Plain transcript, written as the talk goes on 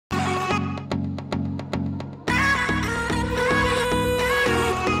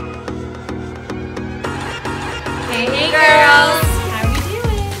girls! How are we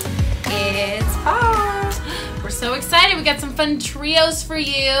doing? It's fall! We're so excited. We got some fun trios for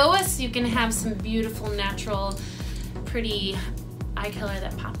you so you can have some beautiful, natural, pretty eye color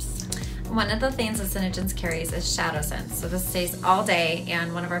that pops. One of the things that SeneGence carries is SHADOWSENSE. So this stays all day,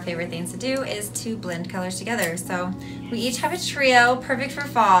 and one of our favorite things to do is to blend colors together. So we each have a trio, perfect for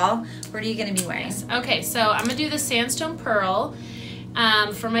fall. What are you going to be wearing? Okay, so I'm going to do the Sandstone Pearl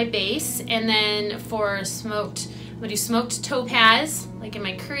for my base, and then for smoked, I'm going to do smoked topaz, like in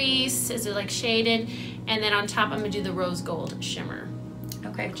my crease, is it like shaded, and then on top I'm going to do the rose gold shimmer.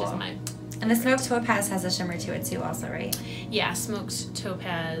 Okay, which cool. is my, and the smoked topaz has a shimmer to it too also, right? yeah, smoked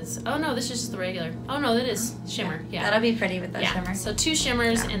topaz. Oh no, this is just the regular. Oh no, that is shimmer. Yeah. That'll be pretty with that shimmer. So 2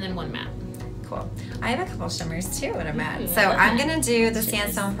 shimmers and then 1 matte. Cool. I have a couple shimmers too in a matte. Ooh, So I'm going to do the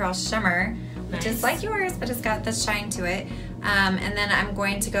Sandstone Pearl shimmer, which is like yours, but it's got the shine to it. And then I'm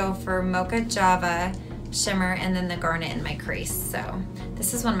going to go for Mocha Java shimmer and then the garnet in my crease. So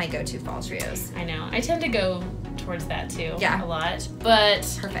this is one of my go-to fall trios. I know. I tend to go towards that too. Yeah. A lot. But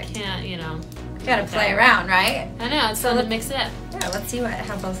Perfect. I can't, you know. You gotta play around, right? I know. It's fun to mix it up. Yeah, let's see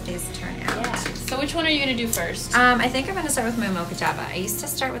how both of these turn out. Yeah. So which one are you going to do first? I think I'm going to start with my Mocha Java. I used to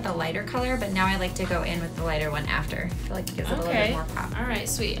start with a lighter color, but now I like to go in with the lighter one after. I feel like it gives it a little bit more pop. All right,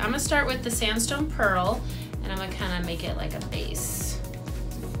 sweet. I'm going to start with the Sandstone Pearl, and I'm going to kind of make it like a base.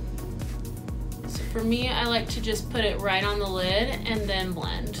 So for me, I like to just put it right on the lid and then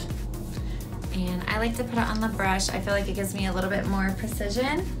blend. And I like to put it on the brush. I feel like it gives me a little bit more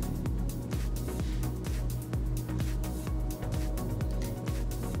precision.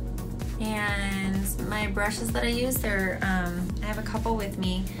 And my brushes that I use, they're, I have a couple with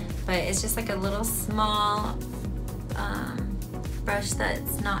me, but it's just like a little small brush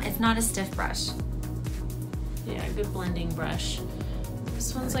it's not a stiff brush. Yeah, good blending brush.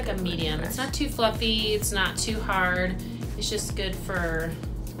 This one's like a medium. It's not too fluffy, it's not too hard. It's just good for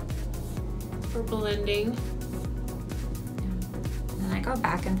blending. And then I go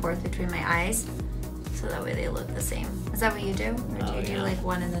back and forth between my eyes, so that way they look the same. Is that what you do? Or do you do like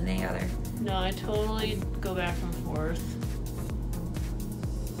one and then the other? No, I totally go back and forth.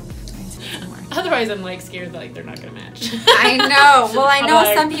 Otherwise, I'm like scared that like they're not gonna match. I know. Well, I know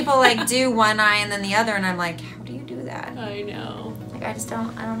like, some people like do one eye and then the other, and I'm like, how do you do that? I know. Like I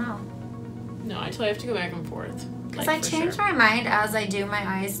don't know. No, I totally have to go back and forth. Because I change my mind as I do my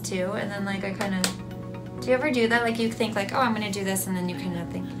eyes too, and then like I kind of. Do you ever do that? Like you think like, oh, I'm gonna do this, and then you kind of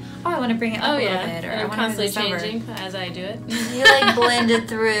think, oh, I want to bring it up a little bit, or and I I'm want to constantly changing as I do it. You like blend it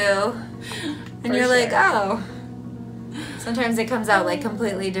through, and you're like, oh. Sometimes it comes out like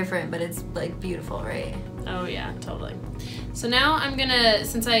completely different, but it's like beautiful, right? Oh yeah, totally. So now I'm gonna,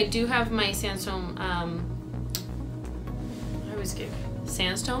 since I do have my Sandstone, I always get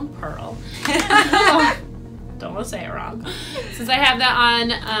Sandstone Pearl. Don't want to say it wrong. Since I have that on,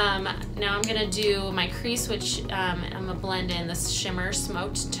 now I'm gonna do my crease, which I'm gonna blend in this shimmer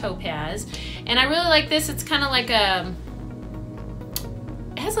smoked topaz, and I really like this. It's kind of like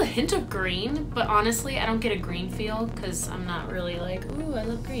it has a hint of green, but honestly, I don't get a green feel because I'm not really like, ooh, I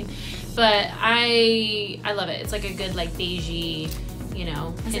love green. But I love it. It's like a good like beigey, you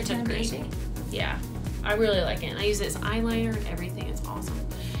know, hint of green. Beigey? Yeah, I really like it. And I use it as eyeliner and everything. It's awesome.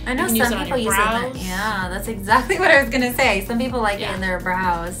 I know some people use it. Yeah, that's exactly what I was gonna say. Some people like it in their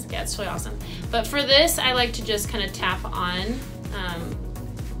brows. Yeah, it's really awesome. But for this, I like to just kind of tap on.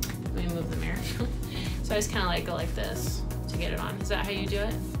 Let me move the mirror. So I just kind of like go like this to get it on. Is that how you do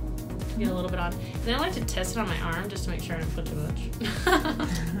it? Get a little bit on. And then I like to test it on my arm just to make sure I don't put too much.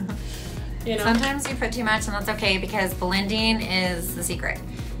 You know? Sometimes you put too much, and that's okay because blending is the secret.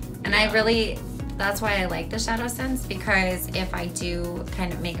 And that's why I like the SHADOWSENSE, because if I do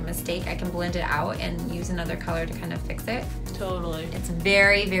kind of make a mistake, I can blend it out and use another color to kind of fix it. Totally. It's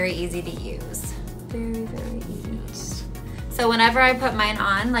very, very easy to use. Very, very easy. Yes. So whenever I put mine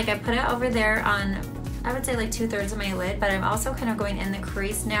on, like I put it over there on, I would say like 2/3 of my lid, but I'm also kind of going in the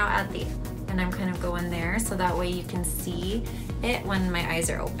crease now and I'm kind of going there, so that way you can see it when my eyes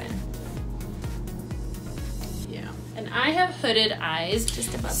are open. And I have hooded eyes,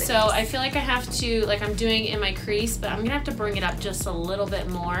 just above it. So I feel like I have to, like I'm doing in my crease, but I'm gonna have to bring it up just a little bit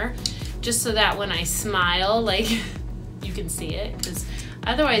more, just so that when I smile, like you can see it, because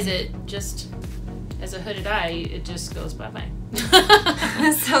otherwise it just, as a hooded eye, it just goes bye-bye.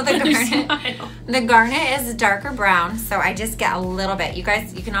 So the garnet is darker brown, so I just get a little bit. You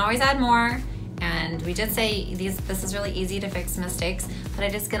guys, you can always add more. And we did say this is really easy to fix mistakes, but I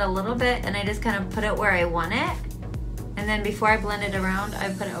just get a little bit and I just kind of put it where I want it. And then before I blend it around, I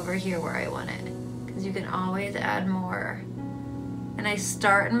put it over here where I want it. Because you can always add more. And I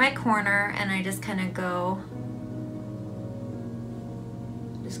start in my corner and I just kind of go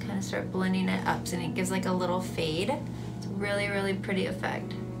just kind of start blending it up, and it gives like a little fade. It's really, really pretty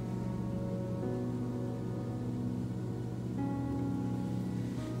effect.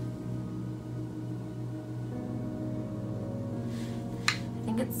 I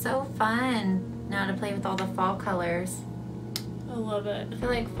think it's so fun now to play with all the fall colors. I love it. I feel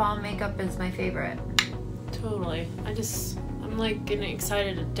like fall makeup is my favorite. Totally. I'm like getting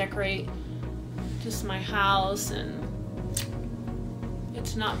excited to decorate just my house and it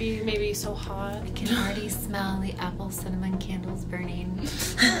to not be maybe so hot. I can already smell the apple cinnamon candles burning.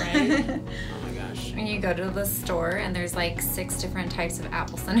 Right? Oh my gosh. When you go to the store and there's like 6 different types of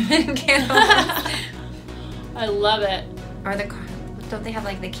apple cinnamon candles. I love it. Or don't they have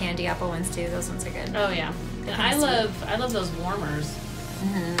like the candy apple ones too? Those ones are good. Oh yeah. And I love those warmers.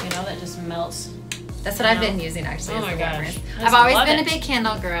 Mm-hmm. You know, that just melts. That's what I've been using actually. Oh my gosh. I've always been a big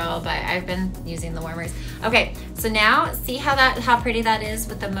candle girl, but I've been using the warmers. Okay, so now see how pretty that is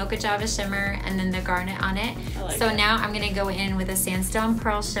with the Mocha Java shimmer and then the garnet on it. So now I'm gonna go in with a Sandstone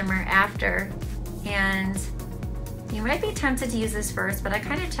Pearl shimmer after, and you might be tempted to use this first, but I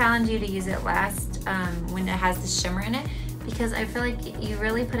kind of challenge you to use it last when it has the shimmer in it, because I feel like you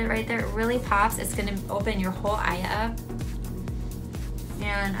really put it right there. It really pops. It's gonna open your whole eye up,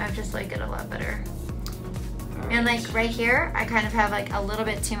 and I just like it a lot better. And like right here, I kind of have like a little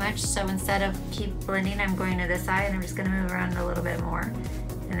bit too much, so instead of keep blending, I'm going to this side and I'm just gonna move around a little bit more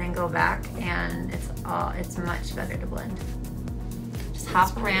and then go back, and it's much better to blend. Just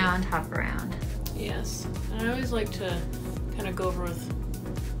hop around, hop around. Yes, and I always like to kind of go over with,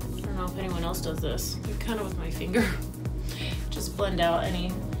 I don't know if anyone else does this, like kind of with my finger. Just blend out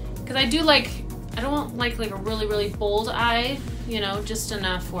any, because I don't want like a really, really bold eye, you know, just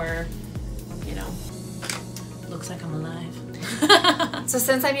enough where, you know, looks like I'm alive. So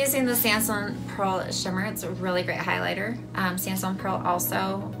since I'm using the Sandstone Pearl shimmer, it's a really great highlighter. Sandstone Pearl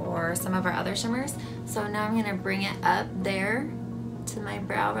also, or some of our other shimmers. So now I'm gonna bring it up there to my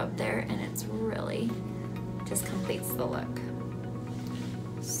brow up there, and it's really just completes the look.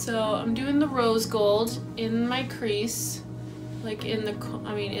 So I'm doing the rose gold in my crease, like in the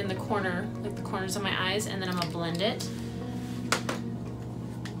corner, like the corners of my eyes, and then I'm gonna blend it.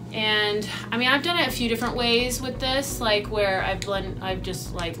 And I mean, I've done it a few different ways with this, like where I've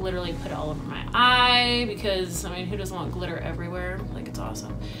just like literally put it all over my eye, because I mean, who doesn't want glitter everywhere? Like, it's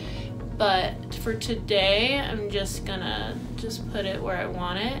awesome. But for today, I'm just gonna put it where I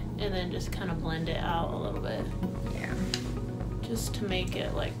want it, and then just kind of blend it out a little bit. Yeah. Just to make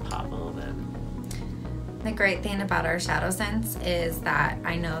it like pop a little bit. The great thing about our SHADOWSENSE is that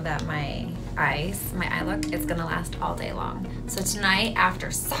I know that my eye look is gonna last all day long. So tonight, after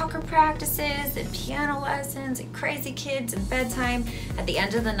soccer practices and piano lessons and crazy kids and bedtime, at the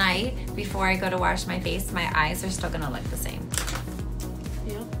end of the night, before I go to wash my face, my eyes are still gonna look the same.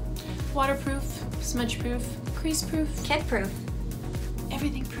 Yep. Waterproof, smudge proof, crease proof, kid proof,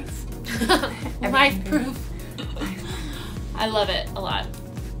 everything proof, life proof. I love it a lot.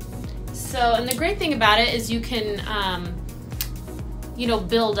 So, and the great thing about it is you can, you know,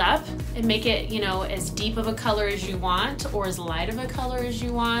 build up and make it, you know, as deep of a color as you want or as light of a color as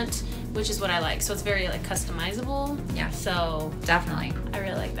you want, which is what I like. So it's very like customizable. Yeah. So definitely. I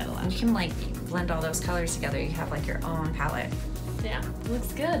really like that a lot. You can like blend all those colors together. You have like your own palette. Yeah,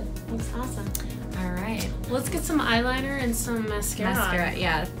 looks good. Looks awesome. All right. Let's get some eyeliner and some mascara. Mascara,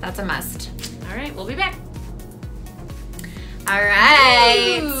 yeah, that's a must. All right, we'll be back. All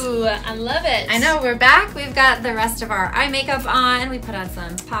right. Ooh, I love it. I know, we're back. We've got the rest of our eye makeup on. We put on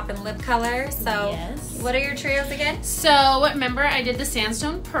some poppin' lip color. So yes. What are your trios again? So remember, I did the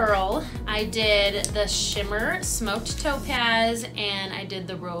Sandstone Pearl, I did the Shimmer Smoked Topaz, and I did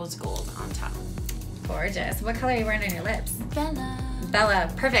the Rose Gold on top. Gorgeous. What color are you wearing on your lips? Bella.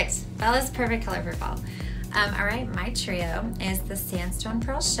 Bella, perfect. Bella's perfect color for fall. All right, my trio is the Sandstone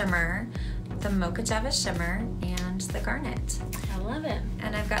Pearl Shimmer, the Mocha Java Shimmer, and the Garnet. I love it.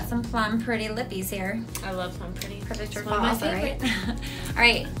 And I've got some Plum Pretty lippies here. I love Plum Pretty. Perfect for It's fall one of also, my right? favorite. All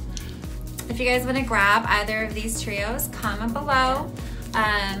right. If you guys want to grab either of these trios, comment below.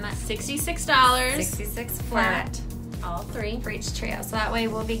 $66. $66 flat. All three. For each trio. So that way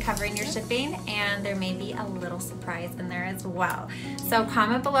we'll be covering your shipping, and there may be a little surprise in there as well. So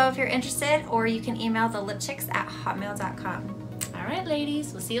comment below if you're interested, or you can email TheLipChicks@hotmail.com. All right,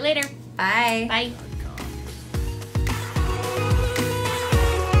 ladies. We'll see you later. Bye. Bye.